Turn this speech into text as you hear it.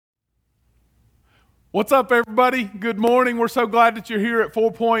What's up, everybody? Good morning. We're so glad that you're here at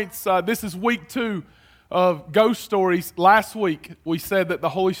 4 Points. This is week 2 of Ghost Stories. Last week, we said that the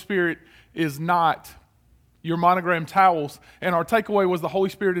Holy Spirit is not your monogram towels, and our takeaway was the Holy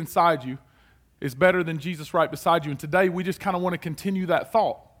Spirit inside you is better than Jesus right beside you. And today, we just kind of want to continue that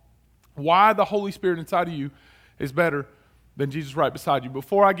thought. Why the Holy Spirit inside of you is better than Jesus right beside you.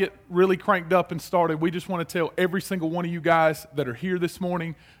 Before I get really cranked up and started, we just want to tell every single one of you guys that are here this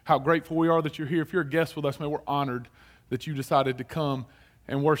morning how grateful we are that you're here. If you're a guest with us, man, we're honored that you decided to come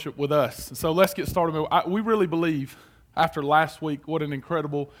and worship with us. So let's get started. We really believe after last week, what an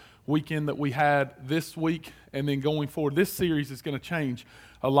incredible weekend that we had this week, and then going forward, this series is going to change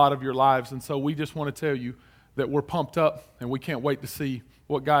a lot of your lives. And so we just want to tell you that we're pumped up and we can't wait to see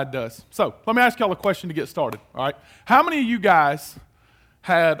what God does. So let me ask y'all a question to get started, all right? How many of you guys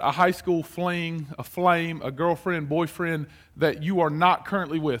had a high school fling, a flame, a girlfriend, boyfriend that you are not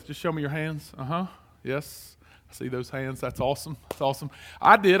currently with? Just show me your hands. Yes. I see those hands. That's awesome. That's awesome.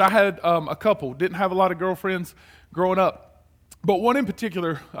 I did. I had a couple. Didn't have a lot of girlfriends growing up. But one in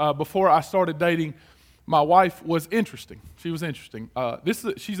particular, before I started dating, my wife was interesting. She was interesting.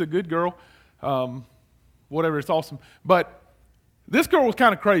 She's a good girl. Whatever, it's awesome. But this girl was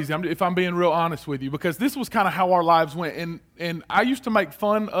kind of crazy, if I'm being real honest with you, because this was kind of how our lives went. And I used to make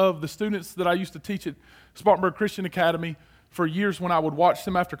fun of the students that I used to teach at Spartanburg Christian Academy for years when I would watch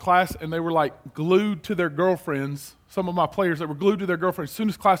them after class, and they were like glued to their girlfriends. Some of my players that were glued to their girlfriends. As soon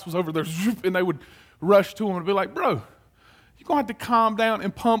as class was over, and they would rush to them and be like, "Bro, you're going to have to calm down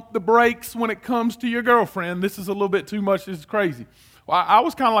and pump the brakes when it comes to your girlfriend. This is a little bit too much. This is crazy." Well, I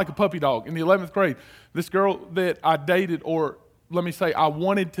was kind of like a puppy dog in the 11th grade. This girl that I dated, or let me say I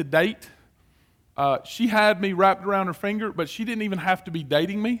wanted to date, she had me wrapped around her finger, but she didn't even have to be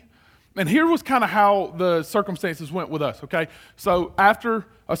dating me. And here was kind of how the circumstances went with us, okay? So after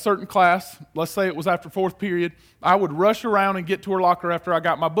a certain class, let's say it was after 4th period, I would rush around and get to her locker after I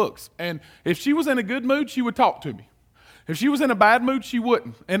got my books. And if she was in a good mood, she would talk to me. If she was in a bad mood, she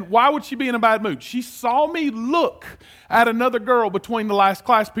wouldn't. And why would she be in a bad mood? She saw me look at another girl between the last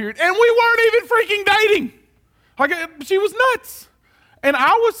class period, and we weren't even freaking dating. Like, she was nuts. And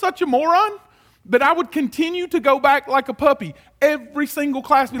I was such a moron that I would continue to go back like a puppy every single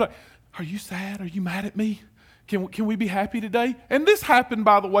class, be like, "Are you sad? Are you mad at me? Can we be happy today?" And this happened,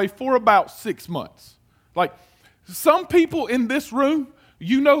 by the way, for about 6 months. Like, some people in this room,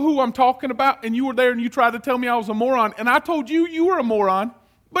 you know who I'm talking about, and you were there and you tried to tell me I was a moron, and I told you you were a moron,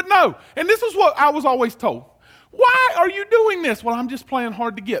 but no. And this is what I was always told. "Why are you doing this?" "Well, I'm just playing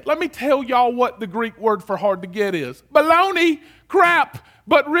hard to get." Let me tell y'all what the Greek word for hard to get is. Baloney, crap,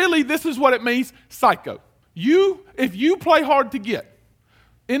 but really this is what it means, psycho. If you play hard to get,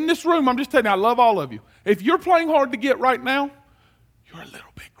 in this room, I'm just telling you, I love all of you. If you're playing hard to get right now, you're a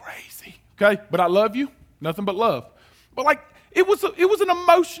little bit crazy, okay? But I love you, nothing but love. But like, it was an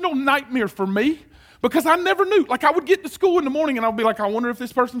emotional nightmare for me because I never knew. Like, I would get to school in the morning and I'd be like, "I wonder if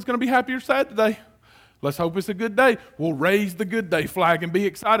this person's going to be happy or sad today. Let's hope it's a good day. We'll raise the good day flag and be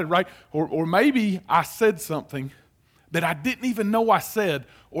excited," right? Or maybe I said something that I didn't even know I said,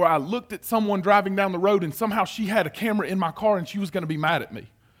 or I looked at someone driving down the road and somehow she had a camera in my car and she was going to be mad at me.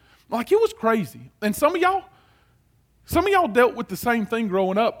 Like, it was crazy. And some of y'all dealt with the same thing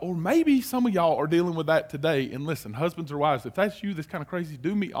growing up, or maybe some of y'all are dealing with that today. And listen, husbands or wives, if that's you, that's kind of crazy,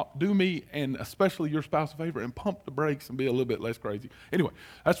 do me and especially your spouse a favor and pump the brakes and be a little bit less crazy. Anyway,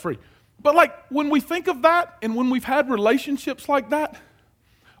 that's free. But like, when we think of that and when we've had relationships like that,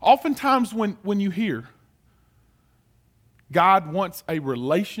 oftentimes when you hear God wants a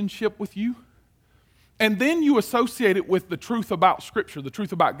relationship with you, and then you associate it with the truth about Scripture, the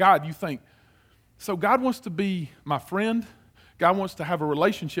truth about God, you think, so God wants to be my friend, God wants to have a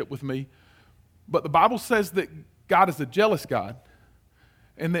relationship with me, but the Bible says that God is a jealous God,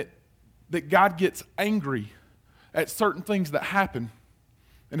 and that God gets angry at certain things that happen.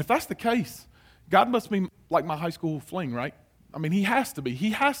 And if that's the case, God must be like my high school fling, right? I mean, he has to be. He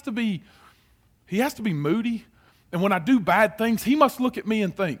has to be moody. And when I do bad things, he must look at me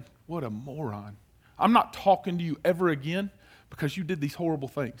and think, "What a moron. I'm not talking to you ever again because you did these horrible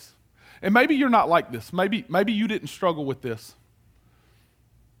things." And maybe you're not like this. Maybe you didn't struggle with this.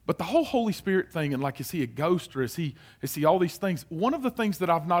 But the whole Holy Spirit thing, and like, is he a ghost or is he all these things? One of the things that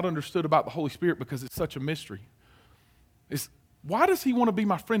I've not understood about the Holy Spirit, because it's such a mystery, is why does he want to be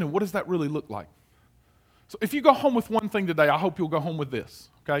my friend, and what does that really look like? So if you go home with one thing today, I hope you'll go home with this,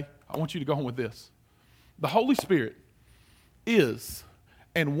 okay? I want you to go home with this. The Holy Spirit is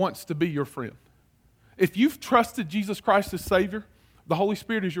and wants to be your friend. If you've trusted Jesus Christ as Savior, the Holy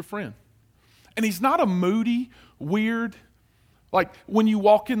Spirit is your friend. And he's not a moody, weird, Like when you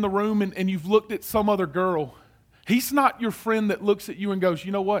walk in the room and you've looked at some other girl, he's not your friend that looks at you and goes,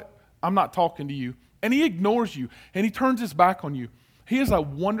 you know what? I'm not talking to you. And he ignores you and he turns his back on you. He is a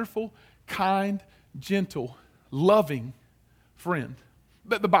wonderful, kind, gentle, loving friend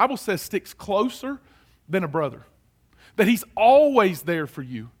that the Bible says sticks closer than a brother. That he's always there for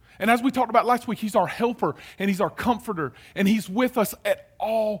you. And as we talked about last week, he's our helper and he's our comforter and he's with us at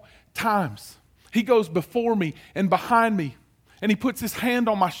all times. He goes before me and behind me and he puts his hand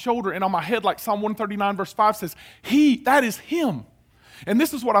on my shoulder and on my head like Psalm 139 verse 5 says. That is him. And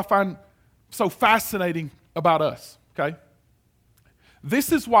this is what I find so fascinating about us, okay?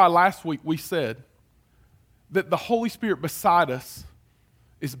 This is why last week we said that the Holy Spirit beside us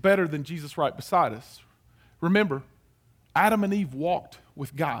is better than Jesus right beside us. Remember, Adam and Eve walked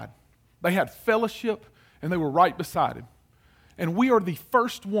with God. They had fellowship and they were right beside him. And we are the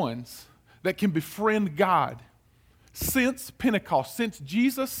first ones that can befriend God since Pentecost, since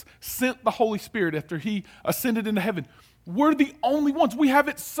Jesus sent the Holy Spirit after he ascended into heaven. We're the only ones. We have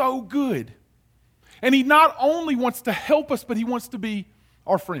it so good. And he not only wants to help us, but he wants to be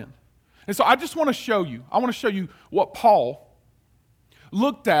our friend. And so I just want to show you, what Paul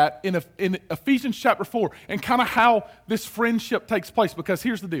looked at in Ephesians chapter 4 and kind of how this friendship takes place. Because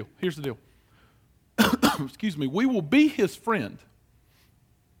here's the deal. Excuse me. We will be his friend,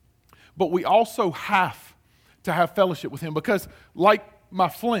 but we also have to have fellowship with him. Because like my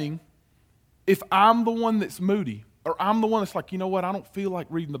fling, if I'm the one that's moody, or I'm the one that's like, you know what, I don't feel like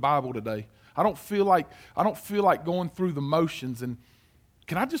reading the Bible today. I don't feel like going through the motions. And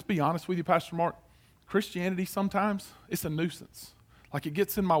can I just be honest with you, Pastor Mark? Christianity sometimes, it's a nuisance. Like it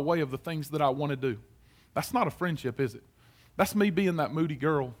gets in my way of the things that I want to do. That's not a friendship, is it? That's me being that moody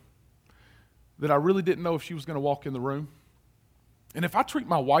girl that I really didn't know if she was going to walk in the room. And if I treat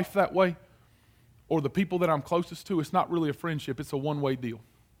my wife that way, or the people that I'm closest to, it's not really a friendship, it's a one-way deal.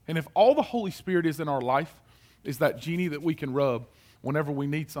 And if all the Holy Spirit is in our life is that genie that we can rub whenever we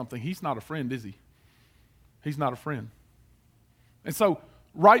need something, he's not a friend, is he? He's not a friend. And so,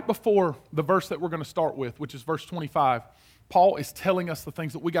 right before the verse that we're going to start with, which is verse 25, Paul is telling us the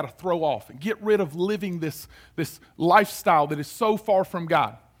things that we got to throw off and get rid of living this lifestyle that is so far from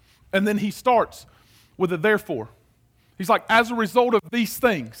God. And then he starts with a therefore. He's like, as a result of these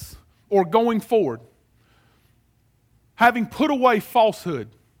things, or going forward, having put away falsehood,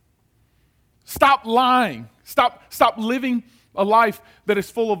 stop lying, stop living a life that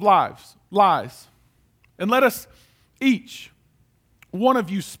is full of lies. And let us each one of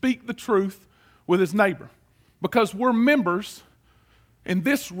you speak the truth with his neighbor. Because we're members in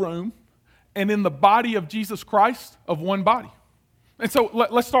this room and in the body of Jesus Christ of one body. And so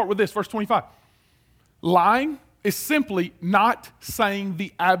let's start with this, verse 25. Lying is simply not saying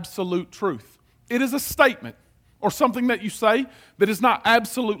the absolute truth. It is a statement or something that you say that is not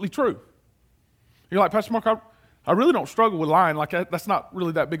absolutely true. You're like, Pastor Mark, I really don't struggle with lying. Like that's not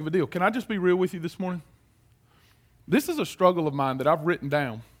really that big of a deal. Can I just be real with you this morning? This is a struggle of mine that I've written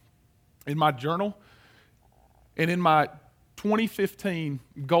down in my journal and in my 2015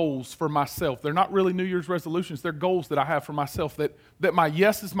 goals for myself. They're not really New Year's resolutions. They're goals that I have for myself that my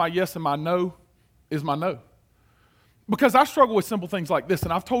yes is my yes and my no is my no. Because I struggle with simple things like this,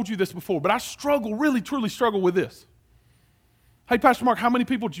 and I've told you this before, but I really, truly struggle with this. Hey, Pastor Mark, how many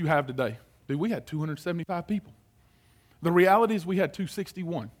people did you have today? Dude, we had 275 people. The reality is we had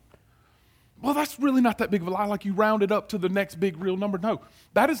 261. Well, that's really not that big of a lie, like you round it up to the next big real number. No,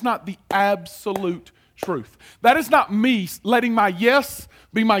 that is not the absolute truth. That is not me letting my yes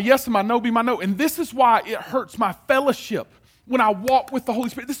be my yes and my no be my no. And this is why it hurts my fellowship when I walk with the Holy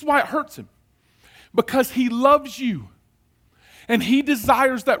Spirit. This is why it hurts him. Because he loves you. And he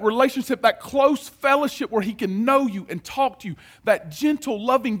desires that relationship, that close fellowship where he can know you and talk to you. That gentle,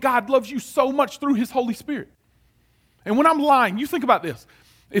 loving God loves you so much through his Holy Spirit. And when I'm lying, you think about this.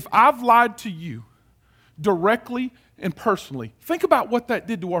 If I've lied to you directly and personally, think about what that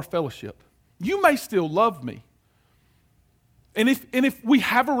did to our fellowship. You may still love me. And if we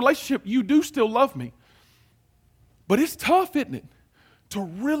have a relationship, you do still love me. But it's tough, isn't it, to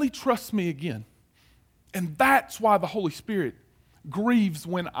really trust me again. And that's why the Holy Spirit grieves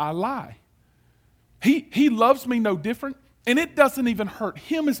when I lie. He loves me no different, and it doesn't even hurt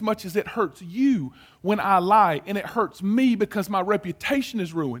him as much as it hurts you when I lie, and it hurts me because my reputation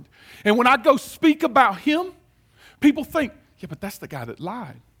is ruined. And when I go speak about him, people think, yeah, but that's the guy that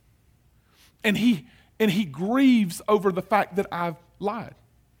lied. And he grieves over the fact that I've lied.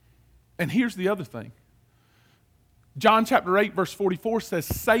 And here's the other thing. John chapter 8, verse 44 says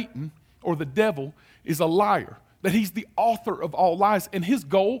Satan, or the devil, is a liar. That he's the author of all lies. And his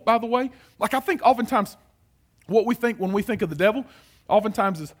goal, by the way, like I think oftentimes What we think when we think of the devil,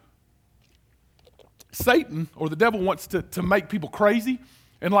 oftentimes is Satan or the devil wants to make people crazy.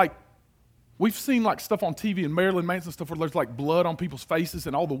 And like, we've seen like stuff on TV and Marilyn Manson stuff where there's like blood on people's faces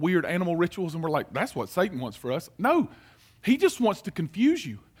and all the weird animal rituals, and we're like, that's what Satan wants for us. No, he just wants to confuse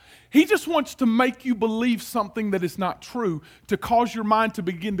you. He just wants to make you believe something that is not true, to cause your mind to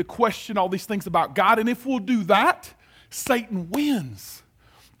begin to question all these things about God. And if we'll do that, Satan wins.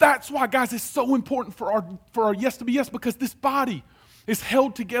 That's why, guys, it's so important for our yes to be yes, because this body is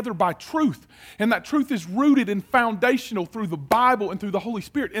held together by truth. And that truth is rooted and foundational through the Bible and through the Holy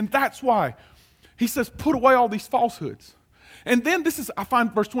Spirit. And that's why he says, put away all these falsehoods. And then I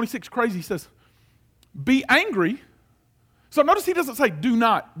find verse 26 crazy. He says, be angry. So notice he doesn't say, do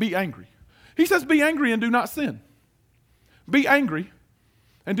not be angry. He says, be angry and do not sin. Be angry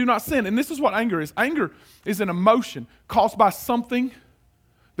and do not sin. And this is what anger is. Anger is an emotion caused by something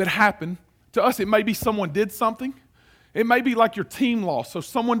that happened to us. It may be someone did something. It may be like your team lost. So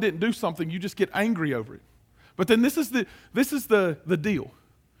someone didn't do something, you just get angry over it. But then this is the deal.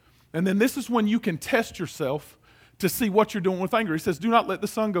 And then this is when you can test yourself to see what you're doing with anger. He says, do not let the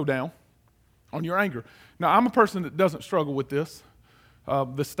sun go down on your anger. Now, I'm a person that doesn't struggle with this.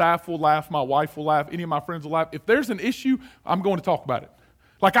 The staff will laugh, my wife will laugh, any of my friends will laugh. If there's an issue, I'm going to talk about it.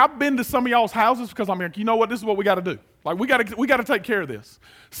 Like, I've been to some of y'all's houses because I'm like, you know what, this is what we got to do. Like, we got to take care of this.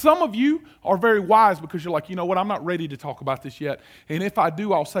 Some of you are very wise because you're like, you know what, I'm not ready to talk about this yet. And if I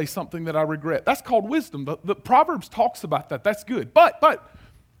do, I'll say something that I regret. That's called wisdom. The Proverbs talks about that. That's good. But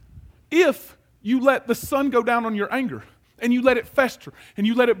if you let the sun go down on your anger and you let it fester and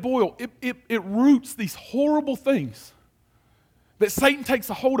you let it boil, it roots these horrible things that Satan takes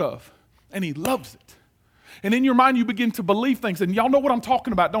a hold of, and he loves it. And in your mind, you begin to believe things. And y'all know what I'm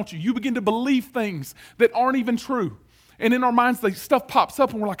talking about, don't you? You begin to believe things that aren't even true. And in our minds, the stuff pops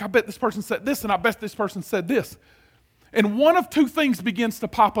up, and we're like, I bet this person said this, and I bet this person said this. And one of two things begins to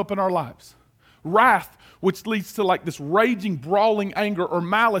pop up in our lives. Wrath, which leads to like this raging, brawling anger, or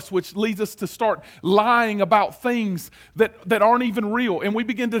malice, which leads us to start lying about things that aren't even real. And we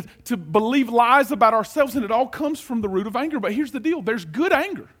begin to believe lies about ourselves, and it all comes from the root of anger. But here's the deal. There's good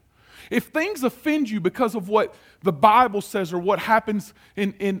anger. If things offend you because of what the Bible says or what happens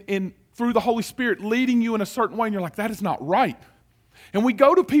in through the Holy Spirit leading you in a certain way, and you're like, that is not right. And we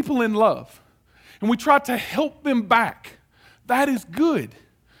go to people in love, and we try to help them back. That is good.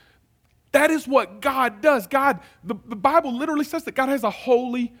 That is what God does. The Bible literally says that God has a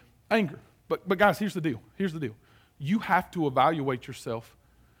holy anger. But guys, here's the deal. Here's the deal. You have to evaluate yourself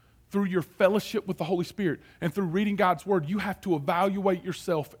through your fellowship with the Holy Spirit and through reading God's Word. You have to evaluate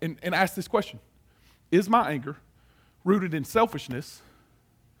yourself and ask this question. Is my anger rooted in selfishness,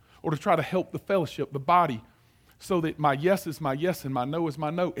 or to try to help the fellowship, the body, so that my yes is my yes and my no is my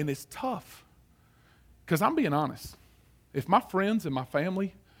no? And it's tough. Because I'm being honest. If my friends and my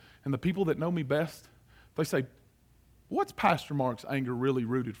family and the people that know me best, they say, what's Pastor Mark's anger really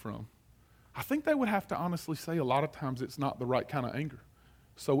rooted from? I think they would have to honestly say a lot of times it's not the right kind of anger.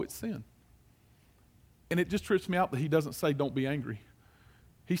 So it's sin. And it just trips me out that he doesn't say don't be angry.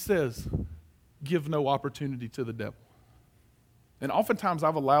 He says give no opportunity to the devil. And oftentimes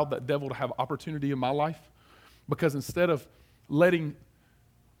I've allowed that devil to have opportunity in my life because instead of letting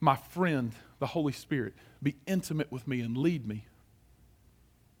my friend, the Holy Spirit, be intimate with me and lead me,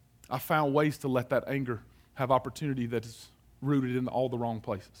 I found ways to let that anger have opportunity that is rooted in all the wrong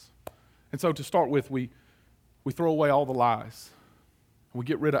places. And so to start with, we throw away all the lies. And we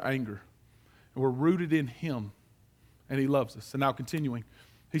get rid of anger. And we're rooted in Him. And He loves us. And now continuing,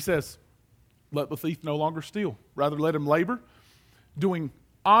 He says, let the thief no longer steal. Rather let him labor, doing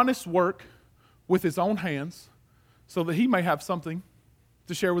honest work with his own hands, so that he may have something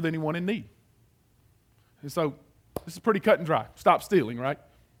to share with anyone in need. And so this is pretty cut and dry. Stop stealing, right?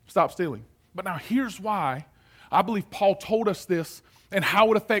 Stop stealing. But now here's why I believe Paul told us this and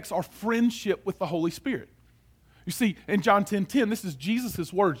how it affects our friendship with the Holy Spirit. You see, in John 10:10, this is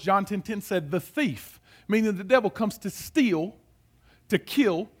Jesus' words. John 10:10 said, the thief, meaning the devil, comes to steal, to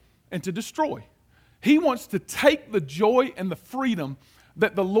kill, and to destroy. He wants to take the joy and the freedom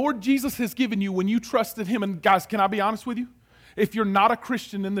that the Lord Jesus has given you when you trusted Him. And guys, can I be honest with you? If you're not a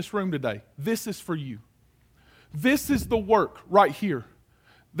Christian in this room today, this is for you. This is the work right here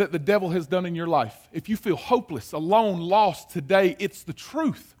that the devil has done in your life. If you feel hopeless, alone, lost today, it's the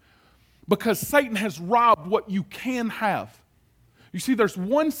truth. Because Satan has robbed what you can have. You see, there's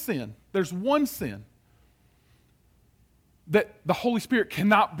one sin that the Holy Spirit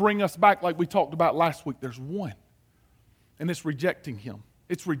cannot bring us back like we talked about last week. There's one. And it's rejecting Him.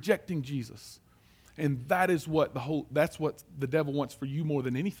 It's rejecting Jesus. And that is what that's what the devil wants for you more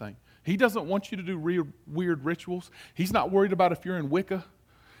than anything, He doesn't want you to do weird rituals. He's not worried about if you're in Wicca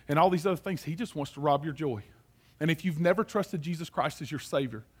and all these other things. He just wants to rob your joy. And if you've never trusted Jesus Christ as your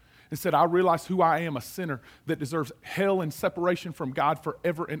Savior and said, I realize who I am, a sinner that deserves hell and separation from God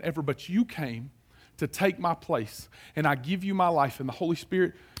forever and ever, but you came to take my place, and I give you my life, and the Holy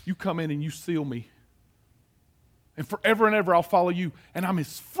Spirit, you come in and you seal me. And forever and ever I'll follow you. And I'm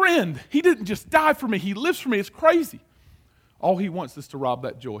his friend. He didn't just die for me. He lives for me. It's crazy. All he wants is to rob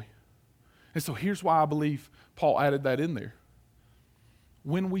that joy. And so here's why I believe Paul added that in there.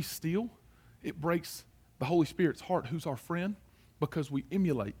 When we steal, it breaks the Holy Spirit's heart, who's our friend, because we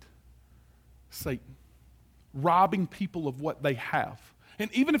emulate Satan, robbing people of what they have.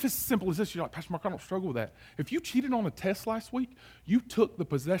 And even if it's as simple as this, you're like, Pastor Mark, I don't struggle with that. If you cheated on a test last week, you took the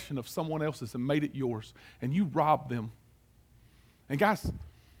possession of someone else's and made it yours, and you robbed them. And guys,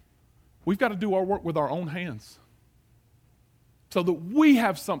 we've got to do our work with our own hands so that we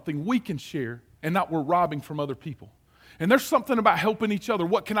have something we can share and not we're robbing from other people. And there's something about helping each other.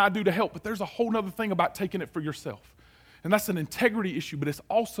 What can I do to help? But there's a whole other thing about taking it for yourself. And that's an integrity issue, but it's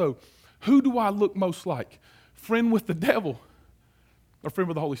also, who do I look most like? Friend with the devil or friend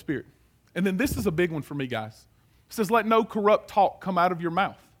with the Holy Spirit? And then this is a big one for me, guys. It says, let no corrupt talk come out of your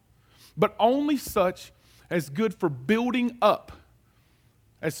mouth, but only such as good for building up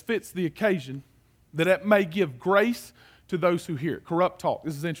as fits the occasion, that it may give grace to those who hear it. Corrupt talk.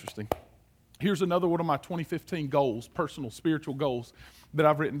 This is interesting. Here's another one of my 2015 goals, personal spiritual goals that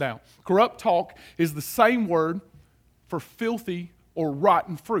I've written down. Corrupt talk is the same word for filthy or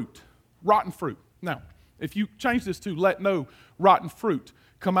rotten fruit. Rotten fruit. Now, if you change this to let no rotten fruit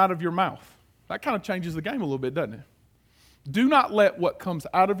come out of your mouth, that kind of changes the game a little bit, doesn't it? Do not let what comes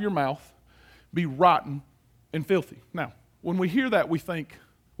out of your mouth be rotten and filthy. Now, when we hear that, we think,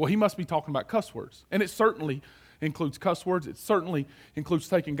 well, he must be talking about cuss words. And it certainly includes cuss words. It certainly includes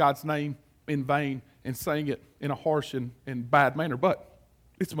taking God's name in vain and saying it in a harsh and bad manner. But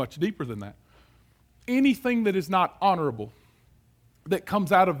it's much deeper than that. Anything that is not honorable that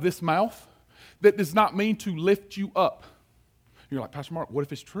comes out of this mouth that does not mean to lift you up. You're like, Pastor Mark, what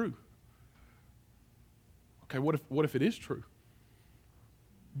if it's true? Okay, what if it is true?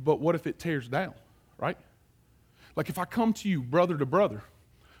 But what if it tears down, right? Like if I come to you brother to brother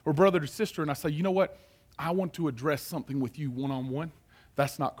or brother to sister and I say, you know what? I want to address something with you one-on-one.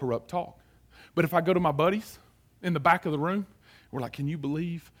 That's not corrupt talk. But if I go to my buddies in the back of the room, we're like, can you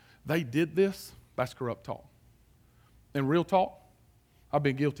believe they did this? That's corrupt talk. And real talk, I've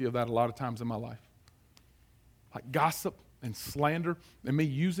been guilty of that a lot of times in my life. Like gossip and slander and me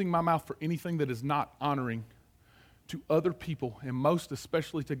using my mouth for anything that is not honoring to other people and most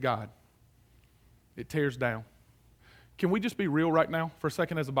especially to God. It tears down. Can we just be real right now for a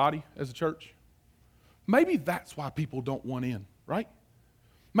second as a body, as a church? Maybe that's why people don't want in, right?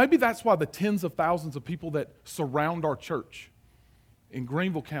 Maybe that's why the tens of thousands of people that surround our church in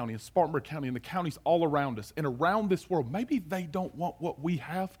Greenville County, in Spartanburg County, and the counties all around us, and around this world, maybe they don't want what we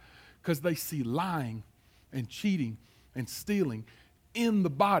have because they see lying and cheating and stealing in the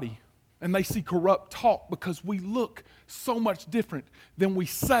body, and they see corrupt talk because we look so much different than we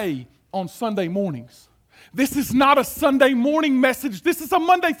say on Sunday mornings. This is not a Sunday morning message. This is a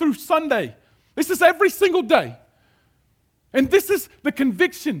Monday through Sunday. This is every single day. And this is the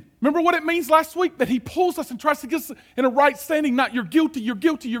conviction. Remember what it means last week? That he pulls us and tries to get us in a right standing. Not you're guilty, you're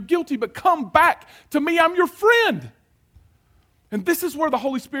guilty, you're guilty, but come back to me, I'm your friend. And this is where the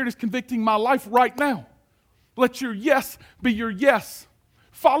Holy Spirit is convicting my life right now. Let your yes be your yes.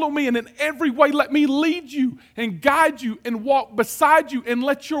 Follow me, and in every way let me lead you and guide you and walk beside you, and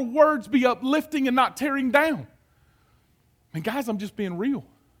let your words be uplifting and not tearing down. And guys, I'm just being real.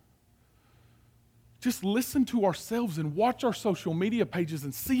 Just listen to ourselves and watch our social media pages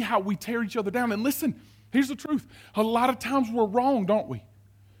and see how we tear each other down. And listen, here's the truth. A lot of times we're wrong, don't we?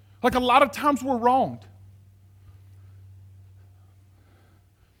 Like a lot of times we're wronged.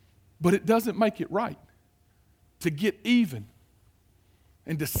 But it doesn't make it right to get even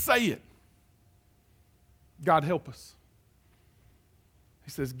and to say it. God help us.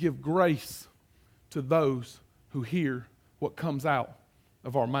 He says, give grace to those who hear what comes out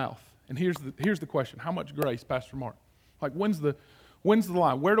of our mouth. And here's the question. How much grace, Pastor Mark? Like when's the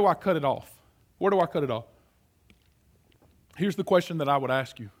line? Where do I cut it off? Where do I cut it off? Here's the question that I would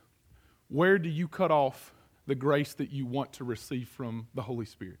ask you. Where do you cut off the grace that you want to receive from the Holy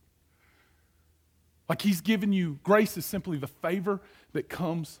Spirit? Like he's given you, grace is simply the favor that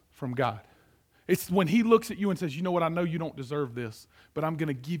comes from God. It's when he looks at you and says, you know what, I know you don't deserve this, but I'm going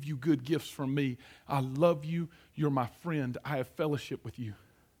to give you good gifts from me. I love you. You're my friend. I have fellowship with you.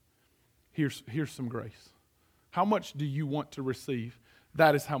 Here's some grace. How much do you want to receive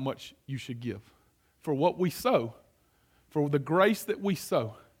that is how much you should give. For what we sow, for the grace that we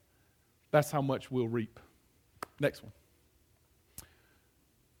sow, that's how much we'll reap. Next one.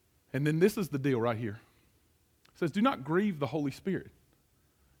 And then this is the deal right here. It says, do not grieve the Holy Spirit,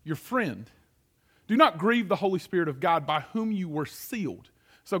 your friend. Do not grieve the Holy Spirit of God by whom you were sealed.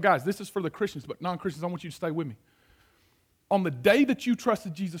 So guys, this is for the Christians, but non-Christians, I want you to stay with me. On the day that you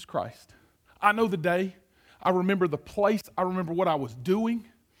trusted Jesus Christ, I know the day, I remember the place, I remember what I was doing.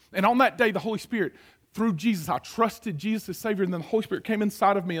 And on that day, the Holy Spirit, through Jesus, I trusted Jesus as Savior, and then the Holy Spirit came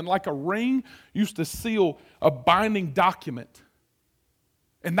inside of me, and like a ring used to seal a binding document.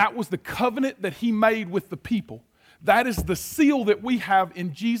 And that was the covenant that He made with the people. That is the seal that we have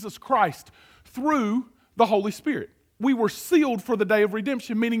in Jesus Christ through the Holy Spirit. We were sealed for the day of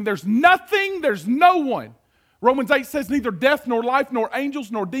redemption, meaning there's nothing, there's no one. Romans 8 says neither death nor life nor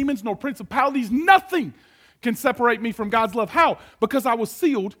angels nor demons nor principalities, nothing can separate me from God's love. How? Because I was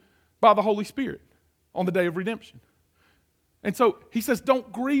sealed by the Holy Spirit on the day of redemption. And so he says,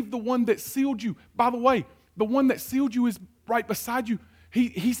 don't grieve the one that sealed you. By the way, the one that sealed you is right beside you.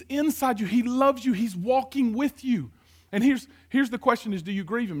 He's inside you. He loves you. He's walking with you. And here's the question is, do you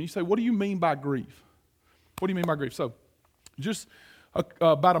grieve him? You say, what do you mean by grieve? What do you mean by grief? So just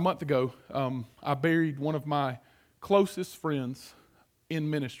about a month ago, I buried one of my closest friends in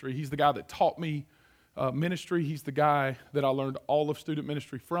ministry. He's the guy that taught me ministry. He's the guy that I learned all of student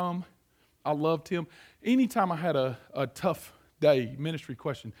ministry from. I loved him. Anytime I had a tough day, ministry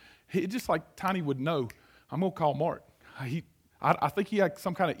question, just like Tiny would know, I'm going to call Mark. I think he had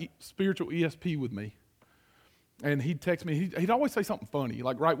some kind of spiritual ESP with me. And he'd text me. He'd always say something funny,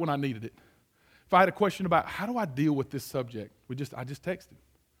 like right when I needed it. If I had a question about how do I deal with this subject, I just texted.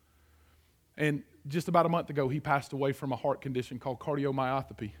 And just about a month ago, he passed away from a heart condition called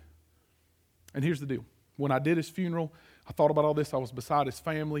cardiomyopathy. And here's the deal. When I did his funeral, I thought about all this. I was beside his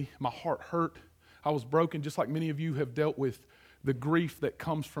family. My heart hurt. I was broken, just like many of you have dealt with the grief that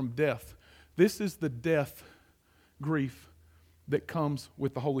comes from death. This is the death grief that comes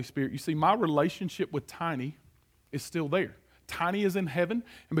with the Holy Spirit. You see, my relationship with Tiny is still there. Tiny is in heaven,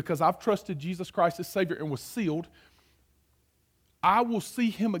 and because I've trusted Jesus Christ as Savior and was sealed, I will see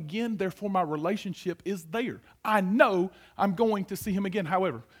him again, therefore my relationship is there. I know I'm going to see him again.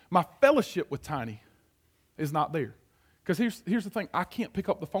 However, my fellowship with Tiny is not there. Because here's the thing, I can't pick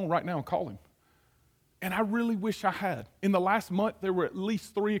up the phone right now and call him. And I really wish I had. In the last month, there were at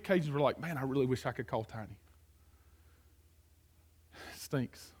least 3 occasions where like, man, I really wish I could call Tiny. It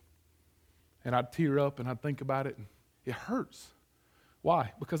stinks. And I'd tear up and I'd think about it, and it hurts.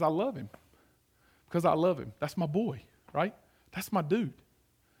 Why? Because I love him. Because I love him. That's my boy, right? That's my dude.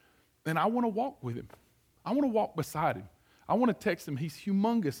 And I want to walk with him. I want to walk beside him. I want to text him. He's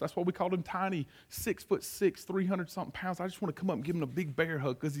humongous. That's why we called him Tiny, 6'6", 300-something pounds. I just want to come up and give him a big bear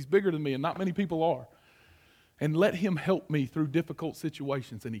hug because he's bigger than me, and not many people are. And let him help me through difficult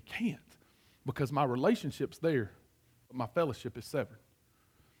situations. And he can't because my relationship's there, but my fellowship is severed.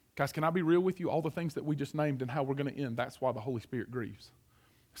 Guys, can I be real with you? All the things that we just named and how we're going to end, that's why the Holy Spirit grieves.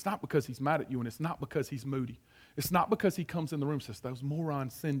 It's not because he's mad at you, and it's not because he's moody. It's not because he comes in the room and says, those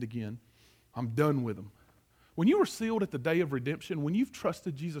morons sinned again. I'm done with them. When you were sealed at the day of redemption, when you've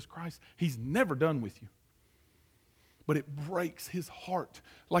trusted Jesus Christ, he's never done with you. But it breaks his heart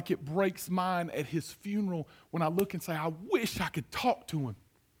like it breaks mine at his funeral when I look and say, I wish I could talk to him.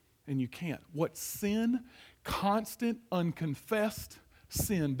 And you can't. What sin, constant, unconfessed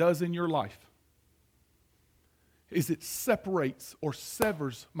sin does in your life is it separates or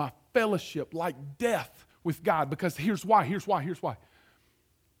severs my fellowship like death with God. Because here's why.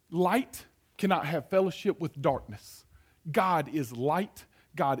 Light cannot have fellowship with darkness. God is light,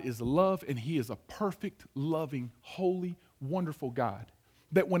 God is love, and he is a perfect, loving, holy, wonderful God.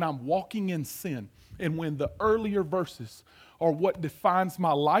 That when I'm walking in sin, and when the earlier verses are what defines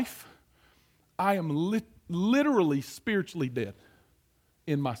my life, I am literally spiritually dead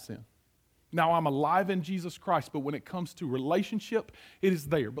in my sin. Now I'm alive in Jesus Christ, but when it comes to relationship, it is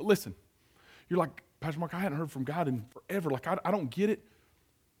there. But listen, you're like, Pastor Mark, I hadn't heard from God in forever. Like, I don't get it.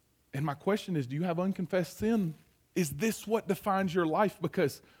 And my question is, do you have unconfessed sin? Is this what defines your life?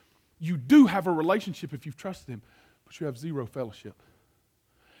 Because you do have a relationship if you've trusted him, but you have zero fellowship.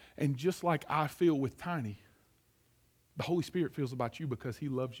 And just like I feel with Tiny, the Holy Spirit feels about you because he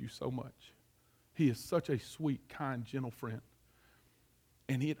loves you so much. He is such a sweet, kind, gentle friend.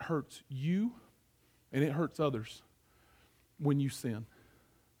 And it hurts you and it hurts others when you sin.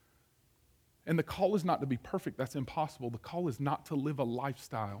 And the call is not to be perfect. That's impossible. The call is not to live a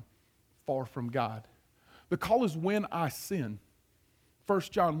lifestyle far from God. The call is when I sin. 1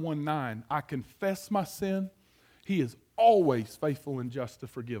 John 1:9, I confess my sin. He is always faithful and just to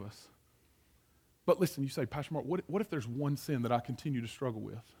forgive us. But listen, you say, Pastor Mark, what if there's one sin that I continue to struggle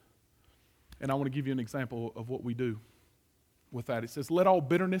with? And I want to give you an example of what we do with that. It says, let all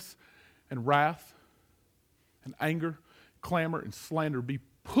bitterness and wrath and anger, clamor and slander be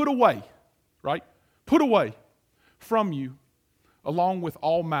put away, right? Put away from you along with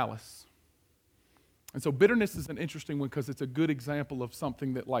all malice. And so bitterness is an interesting one because it's a good example of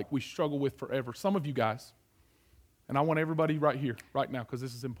something that like we struggle with forever. Some of you guys, and I want everybody right here, right now, because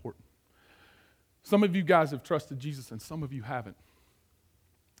this is important. Some of you guys have trusted Jesus and some of you haven't.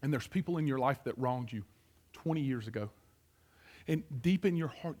 And there's people in your life that wronged you 20 years ago. And deep in your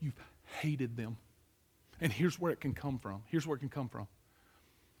heart, you've hated them. And here's where it can come from. Here's where it can come from.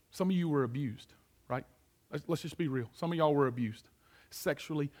 Some of you were abused, right? Let's just be real. Some of y'all were abused.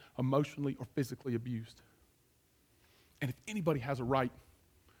 Sexually, emotionally, or physically abused. And if anybody has a right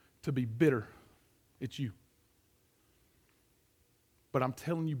to be bitter, it's you. But I'm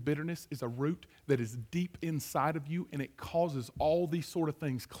telling you, bitterness is a root that is deep inside of you, and it causes all these sort of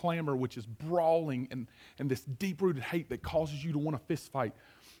things. Clamor, which is brawling, and this deep-rooted hate that causes you to want to fist fight.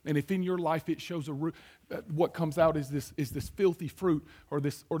 And if in your life it shows a root, what comes out is this filthy fruit, or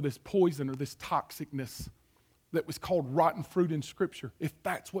this poison, or this toxicness that was called rotten fruit in Scripture. If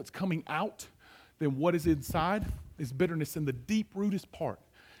that's what's coming out, then what is inside is bitterness. And the deep-rootest part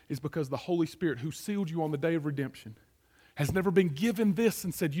is because the Holy Spirit, who sealed you on the day of redemption, has never been given this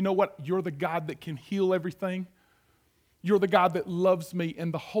and said, you know what, you're the God that can heal everything. You're the God that loves me,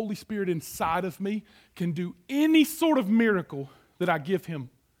 and the Holy Spirit inside of me can do any sort of miracle that I give him.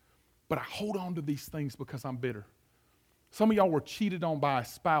 But I hold on to these things because I'm bitter. Some of y'all were cheated on by a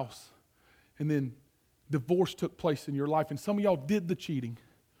spouse, and then divorce took place in your life, and some of y'all did the cheating,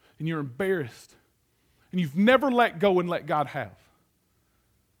 and you're embarrassed, and you've never let go and let God have.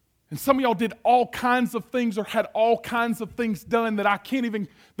 And some of y'all did all kinds of things or had all kinds of things done that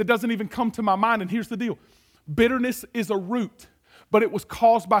doesn't even come to my mind. And here's the deal. Bitterness is a root, but it was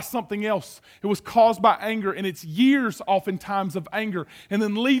caused by something else. It was caused by anger, and it's years oftentimes of anger, and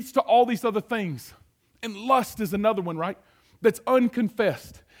then leads to all these other things. And lust is another one, right? That's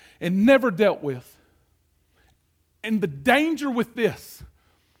unconfessed and never dealt with. And the danger with this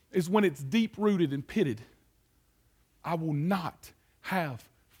is when it's deep-rooted and pitted. I will not have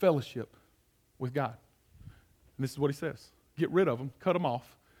fellowship with God. And this is what he says. Get rid of them, cut them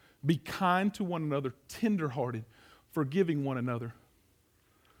off. Be kind to one another, tender-hearted, forgiving one another.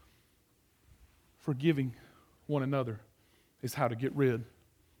 Forgiving one another is how to get rid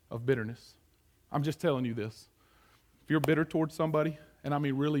of bitterness. I'm just telling you this. If you're bitter towards somebody, and I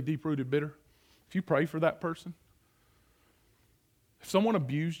mean really deep-rooted bitter, if you pray for that person, if someone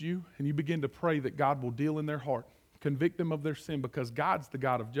abused you and you begin to pray that God will deal in their heart, convict them of their sin, because God's the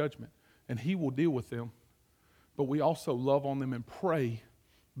God of judgment and he will deal with them. But we also love on them and pray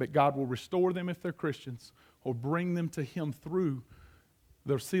that God will restore them if they're Christians, or bring them to him through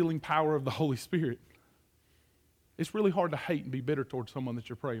the sealing power of the Holy Spirit. It's really hard to hate and be bitter towards someone that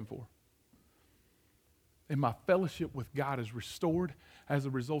you're praying for. And my fellowship with God is restored as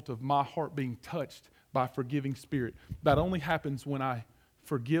a result of my heart being touched by a forgiving spirit. That only happens when I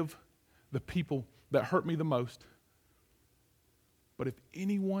forgive the people that hurt me the most. But if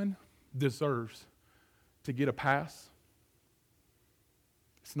anyone deserves to get a pass,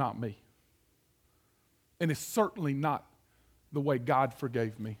 it's not me. And it's certainly not the way God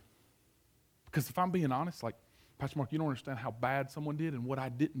forgave me. Because if I'm being honest, like, Pastor Mark, you don't understand how bad someone did and what I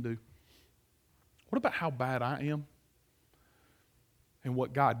didn't do. What about how bad I am and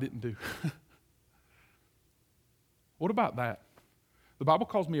what God didn't do? What about that? The Bible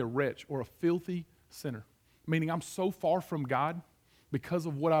calls me a wretch or a filthy sinner, meaning I'm so far from God because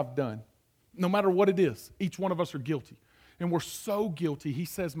of what I've done. No matter what it is, each one of us are guilty. And we're so guilty, he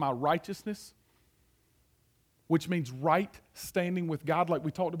says my righteousness, which means right standing with God, like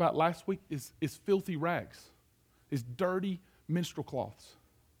we talked about last week, is filthy rags, is dirty menstrual cloths.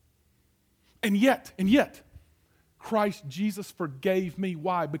 And yet, Christ Jesus forgave me.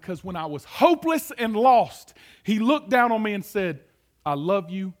 Why? Because when I was hopeless and lost, he looked down on me and said, I love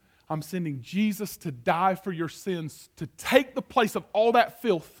you. I'm sending Jesus to die for your sins, to take the place of all that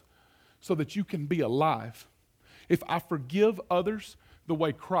filth so that you can be alive. If I forgive others the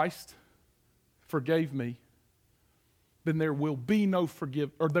way Christ forgave me, then there will be no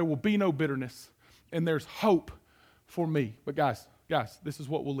bitterness, and there's hope for me. But guys, this is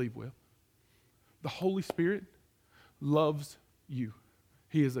what we'll leave with. The Holy Spirit loves you.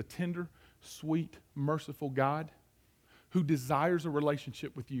 He is a tender, sweet, merciful God who desires a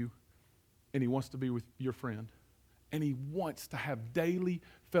relationship with you, and he wants to be with your friend. And he wants to have daily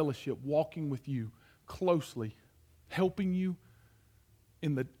fellowship, walking with you closely helping you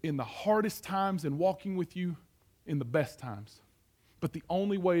in the hardest times and walking with you in the best times. But the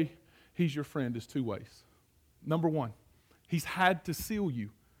only way he's your friend is two ways. Number one, he's had to seal you.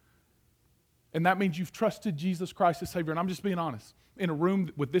 And that means you've trusted Jesus Christ as Savior. And I'm just being honest. In a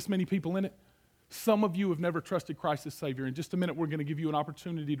room with this many people in it, some of you have never trusted Christ as Savior. In just a minute, we're going to give you an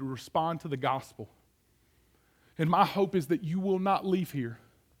opportunity to respond to the gospel. And my hope is that you will not leave here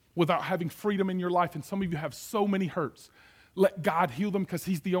without having freedom in your life. And some of you have so many hurts. Let God heal them because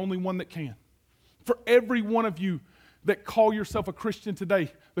he's the only one that can. For every one of you that call yourself a Christian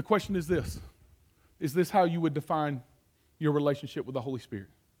today, the question is this. Is this how you would define your relationship with the Holy Spirit?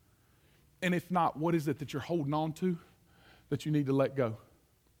 And if not, what is it that you're holding on to that you need to let go?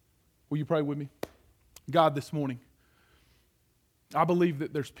 Will you pray with me? God, this morning, I believe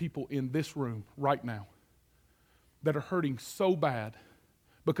that there's people in this room right now that are hurting so bad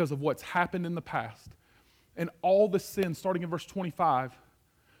because of what's happened in the past. And all the sins, starting in verse 25,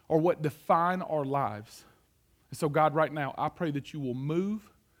 are what define our lives. And so, God, right now, I pray that you will move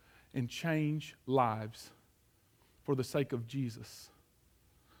and change lives for the sake of Jesus.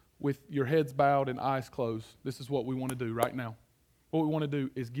 With your heads bowed and eyes closed, this is what we want to do right now. What we want to do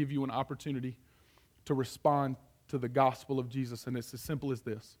is give you an opportunity to respond to the gospel of Jesus, and it's as simple as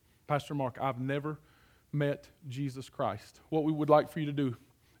this. Pastor Mark, I've never met Jesus Christ. What we would like for you to do,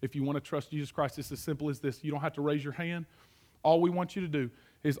 if you want to trust Jesus Christ, it's as simple as this. You don't have to raise your hand. All we want you to do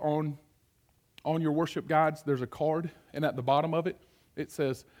is on your worship guides, there's a card, and at the bottom of it, it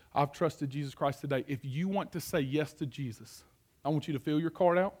says, I've trusted Jesus Christ today. If you want to say yes to Jesus, I want you to fill your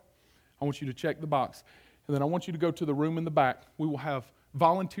card out. I want you to check the box. And then I want you to go to the room in the back. We will have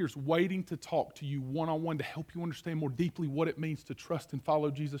volunteers waiting to talk to you one-on-one to help you understand more deeply what it means to trust and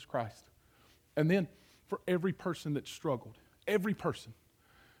follow Jesus Christ. And then for every person that struggled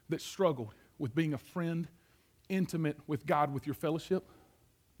with being a friend, intimate with God, with your fellowship,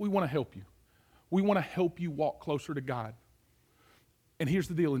 we want to help you. We want to help you walk closer to God. And here's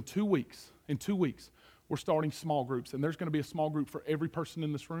the deal. In 2 weeks, we're starting small groups. And there's going to be a small group for every person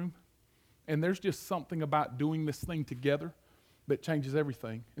in this room. And there's just something about doing this thing together that changes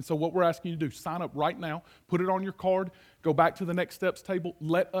everything. And so what we're asking you to do, sign up right now, put it on your card, go back to the next steps table,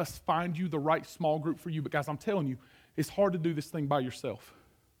 let us find you the right small group for you. But guys, I'm telling you, it's hard to do this thing by yourself.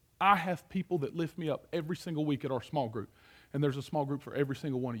 I have people that lift me up every single week at our small group. And there's a small group for every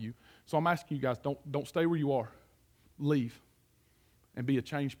single one of you. So I'm asking you guys, don't stay where you are. Leave and be a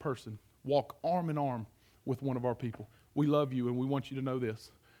changed person. Walk arm in arm with one of our people. We love you, and we want you to know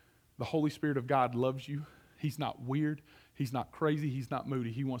this. The Holy Spirit of God loves you. He's not weird. He's not crazy. He's not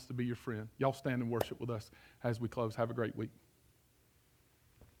moody. He wants to be your friend. Y'all stand and worship with us as we close. Have a great week.